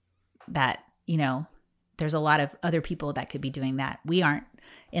 that, there's a lot of other people that could be doing that. We aren't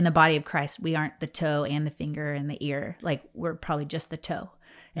in the body of Christ. We aren't the toe and the finger and the ear. Like we're probably just the toe.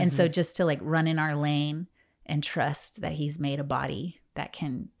 And so just to like run in our lane and trust that he's made a body that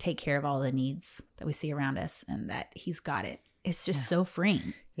can take care of all the needs that we see around us and that he's got it. It's just so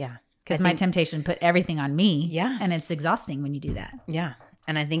freeing. Yeah. Because my temptation put everything on me. Yeah. And it's exhausting when you do that. Yeah.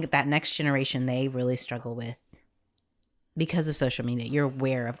 And I think that next generation, they really struggle with, because of social media, you're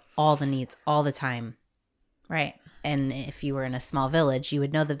aware of all the needs all the time. Right. And if you were in a small village, you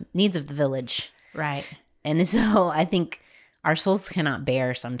would know the needs of the village. Right. And so I think our souls cannot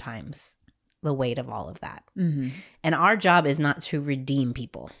bear sometimes the weight of all of that. Mm-hmm. And our job is not to redeem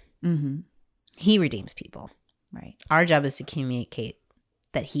people. Mm-hmm. He redeems people. Right. Our job is to communicate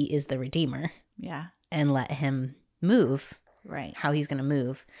that he is the redeemer. Yeah. And let him move. Right. How he's going to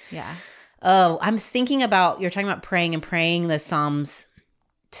move. Yeah. Oh, I'm thinking about, you're talking about praying the Psalms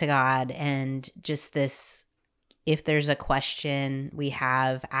to God, and just this, if there's a question we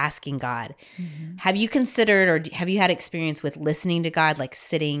have, asking God. Mm-hmm. Have you considered, or have you had experience with listening to God, like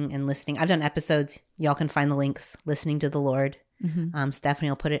sitting and listening? I've done episodes. Y'all can find the links, Listening to the Lord. Mm-hmm. Stephanie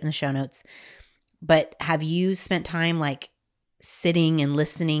will put it in the show notes. But have you spent time like sitting and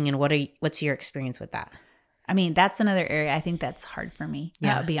listening, and what's your experience with that? I mean, that's another area I think that's hard for me.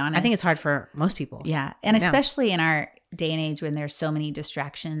 Yeah. I'll be honest. I think it's hard for most people. Yeah. And especially in our day and age when there's so many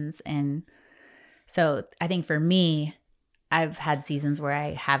distractions. And so I think for me, I've had seasons where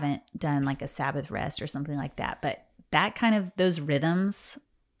I haven't done like a Sabbath rest or something like that. But that kind of, those rhythms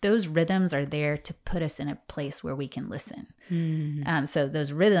are there to put us in a place where we can listen. Mm-hmm. So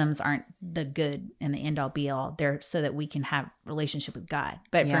those rhythms aren't the good and the end all be all. They're so that we can have relationship with God.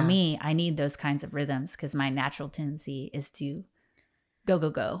 But for me, I need those kinds of rhythms because my natural tendency is to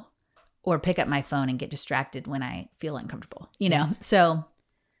go, or pick up my phone and get distracted when I feel uncomfortable, you know? So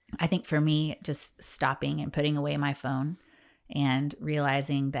I think for me, just stopping and putting away my phone and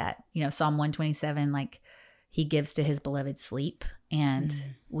realizing that, Psalm 127, like he gives to his beloved sleep. And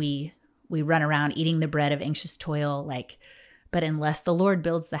we run around eating the bread of anxious toil, like, but unless the Lord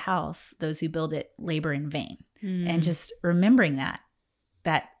builds the house, those who build it labor in vain. And just remembering that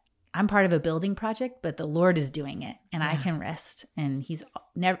I'm part of a building project, but the Lord is doing it and I can rest, and he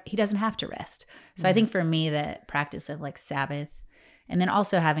doesn't have to rest. So I think for me, the practice of like Sabbath, and then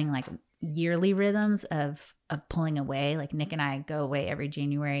also having like yearly rhythms of pulling away, like Nick and I go away every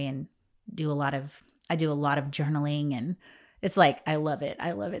January and do a lot of journaling, and it's like, I love it.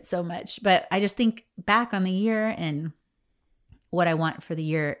 I love it so much. But I just think back on the year and what I want for the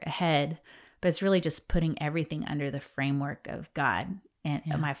year ahead. But it's really just putting everything under the framework of God and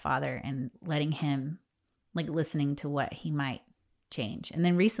my Father, and letting him, like listening to what he might change. And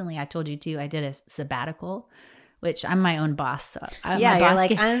then recently, I told you too, I did a sabbatical, which I'm my own boss. So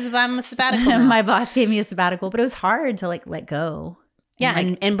I'm a sabbatical. My boss gave me a sabbatical, but it was hard to like let go. Yeah,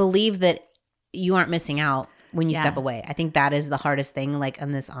 and believe that you aren't missing out when you step away. I think that is the hardest thing, like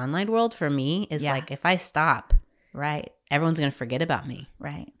in this online world for me, is like, if I stop, right, everyone's going to forget about me.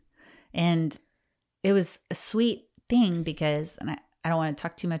 Right. And it was a sweet thing because, and I don't want to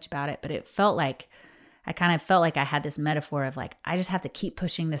talk too much about it, but I kind of felt like I had this metaphor of like, I just have to keep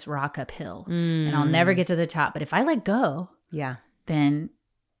pushing this rock uphill and I'll never get to the top. But if I let go, then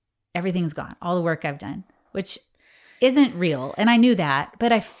everything's gone. All the work I've done, which isn't real. And I knew that,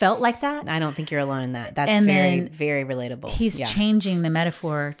 but I felt like that. I don't think you're alone in that. That's very, very relatable. He's changing the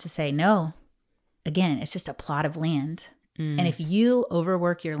metaphor to say, no, again, it's just a plot of land. And if you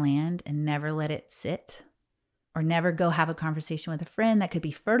overwork your land and never let it sit, or never go have a conversation with a friend that could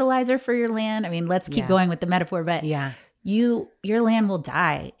be fertilizer for your land. I mean, let's keep going with the metaphor, but your land will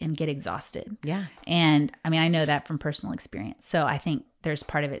die and get exhausted. Yeah. And I mean, I know that from personal experience. So I think there's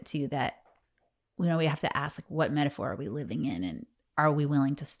part of it too that, we have to ask, like, what metaphor are we living in? And are we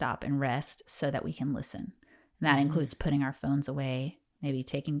willing to stop and rest so that we can listen? And that includes putting our phones away, maybe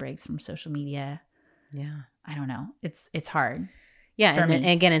taking breaks from social media. Yeah. I don't know. It's hard. Yeah. And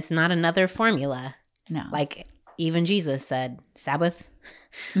again, it's not another formula. No. Like even Jesus said, Sabbath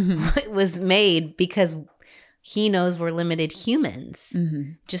was made because he knows we're limited humans.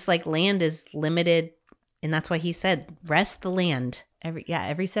 Just like land is limited. And that's why he said, rest the land.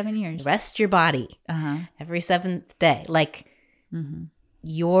 Every 7 years. Rest your body. Every seventh day. Like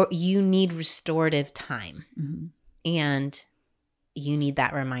you need restorative time. And you need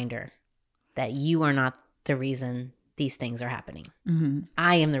that reminder that you are not the reason these things are happening.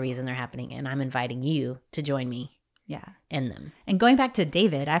 I am the reason they're happening, and I'm inviting you to join me in them. And going back to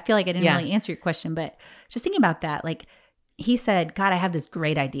David, I feel like I didn't really answer your question, but just thinking about that, like he said, God, I have this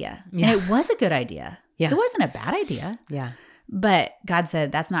great idea. And it was a good idea. It wasn't a bad idea. But God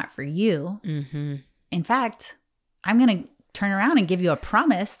said, that's not for you. In fact, I'm going to turn around and give you a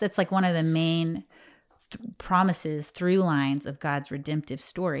promise that's like one of the main promises, through lines of God's redemptive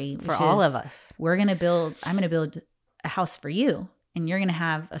story. For all of us. I'm going to build a house for you, and you're going to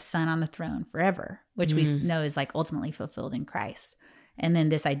have a son on the throne forever, which we know is like ultimately fulfilled in Christ. And then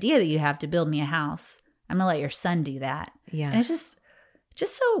this idea that you have to build me a house, I'm going to let your son do that. And it's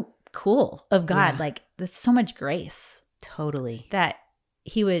just so cool of God. Like there's so much grace. Totally. That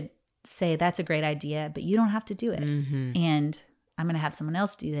he would say, that's a great idea, but you don't have to do it. And I'm going to have someone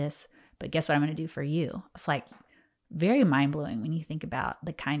else do this, but guess what I'm going to do for you? It's like very mind blowing when you think about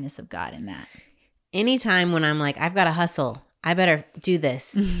the kindness of God in that. Anytime when I'm like, I've got to hustle, I better do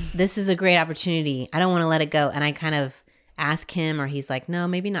this. This is a great opportunity. I don't want to let it go. And I kind of ask him, or he's like, no,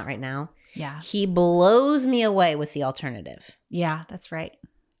 maybe not right now. He blows me away with the alternative. Yeah, that's right.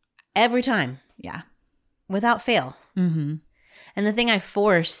 Every time. Without fail. Mm-hmm. And the thing I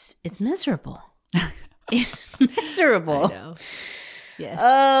force, it's miserable. It's miserable. I know. Yes.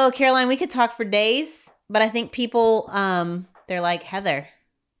 Oh, Caroline, we could talk for days, but I think people, they're like, Heather,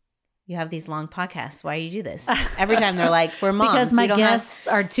 you have these long podcasts. Why do you do this? Every time they're like, we're moms. Because my guests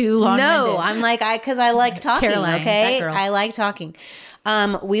are too long. No, I'm like, because I like talking, Caroline, okay? that girl. I like talking.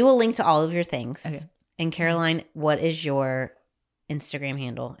 We will link to all of your things. Okay. And Caroline, what is your Instagram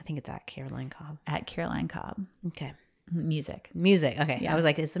handle? I think it's at Caroline Cobb. At Caroline Cobb. Okay. Music. Okay. Yeah. I was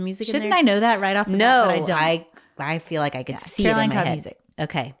like, is the music in there? Shouldn't I know that right off the bat? But I don't. I feel like I could see Caroline it in my Cobb head. Music.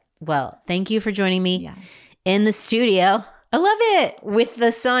 Okay. Well, thank you for joining me in the studio. I love it. With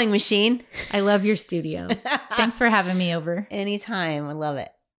the sewing machine. I love your studio. Thanks for having me over. Anytime. I love it.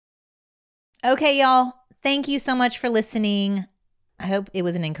 Okay, y'all. Thank you so much for listening. I hope it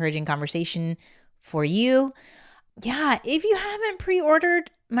was an encouraging conversation for you. Yeah, if you haven't pre-ordered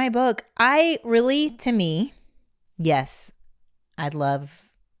my book, yes, I'd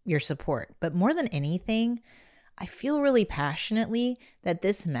love your support. But more than anything, I feel really passionately that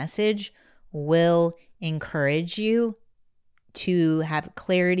this message will encourage you to have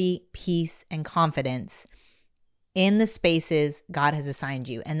clarity, peace, and confidence in the spaces God has assigned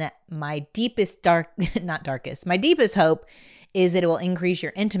you. And that my deepest my deepest hope is that it will increase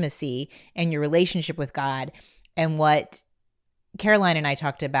your intimacy and your relationship with God. And what Caroline and I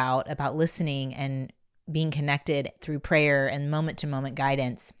talked about listening and being connected through prayer and moment-to-moment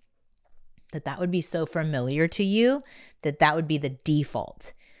guidance, that would be so familiar to you, that would be the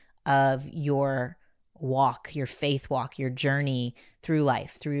default of your walk, your faith walk, your journey through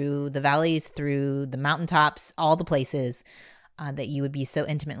life, through the valleys, through the mountaintops, all the places that you would be so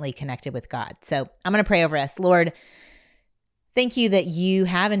intimately connected with God. So I'm going to pray over us. Lord, thank you that you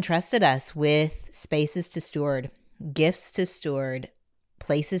have entrusted us with spaces to steward, gifts to steward,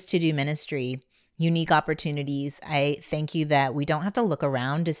 places to do ministry, unique opportunities. I thank you that we don't have to look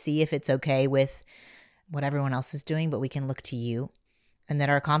around to see if it's okay with what everyone else is doing, but we can look to you, and that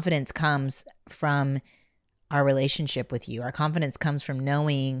our confidence comes from our relationship with you. Our confidence comes from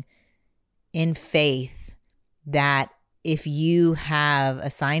knowing in faith that if you have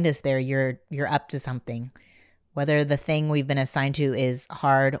assigned us there, you're up to something, whether the thing we've been assigned to is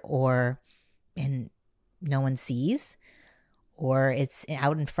hard or no one sees, or it's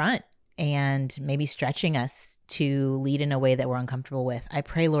out in front and maybe stretching us to lead in a way that we're uncomfortable with. I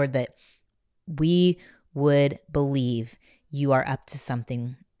pray, Lord, that we would believe you are up to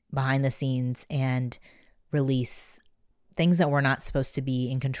something behind the scenes and release things that we're not supposed to be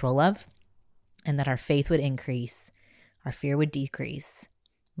in control of, and that our faith would increase, our fear would decrease.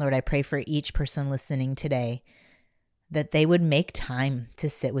 Lord, I pray for each person listening today that they would make time to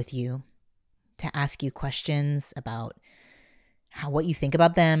sit with you, to ask you questions about what you think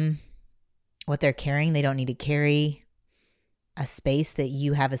about them, what they're carrying they don't need to carry, a space that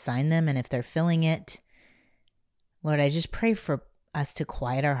you have assigned them, and if they're filling it. Lord, I just pray for us to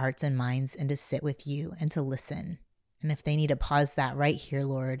quiet our hearts and minds and to sit with you and to listen. And if they need to pause that right here,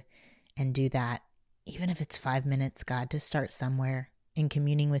 Lord, and do that, even if it's 5 minutes, God, to start somewhere in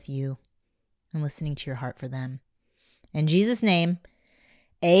communing with you and listening to your heart for them. In Jesus' name,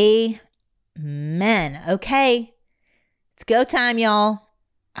 amen. Okay, it's go time, y'all.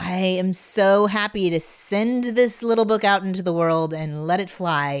 I am so happy to send this little book out into the world and let it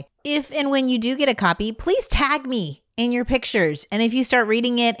fly. If and when you do get a copy, please tag me in your pictures. And if you start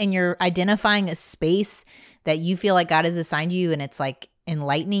reading it and you're identifying a space that you feel like God has assigned you and it's like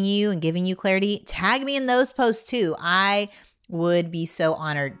enlightening you and giving you clarity, tag me in those posts too. I would be so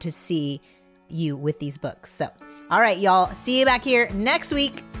honored to see you with these books. So, all right, y'all. See you back here next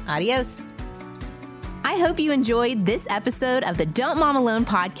week. Adios. I hope you enjoyed this episode of the Don't Mom Alone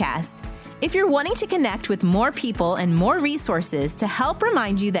podcast. If you're wanting to connect with more people and more resources to help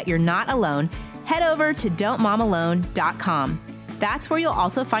remind you that you're not alone, head over to don'tmomalone.com. That's where you'll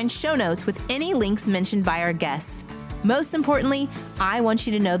also find show notes with any links mentioned by our guests. Most importantly, I want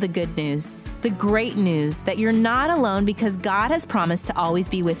you to know the good news, the great news that you're not alone because God has promised to always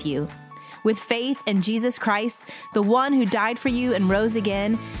be with you. With faith in Jesus Christ, the one who died for you and rose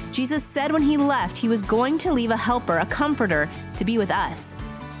again, Jesus said when he left, he was going to leave a helper, a comforter, to be with us.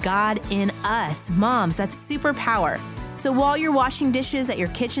 God in us. Moms, that's superpower. So while you're washing dishes at your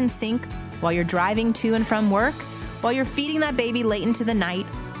kitchen sink, while you're driving to and from work, while you're feeding that baby late into the night,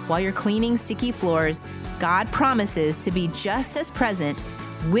 while you're cleaning sticky floors, God promises to be just as present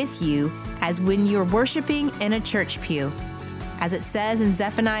with you as when you're worshiping in a church pew. As it says in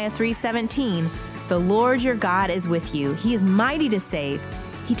Zephaniah 3:17, the Lord your God is with you. He is mighty to save.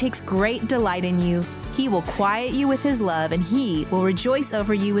 He takes great delight in you. He will quiet you with his love, and he will rejoice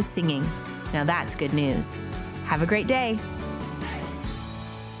over you with singing. Now that's good news. Have a great day.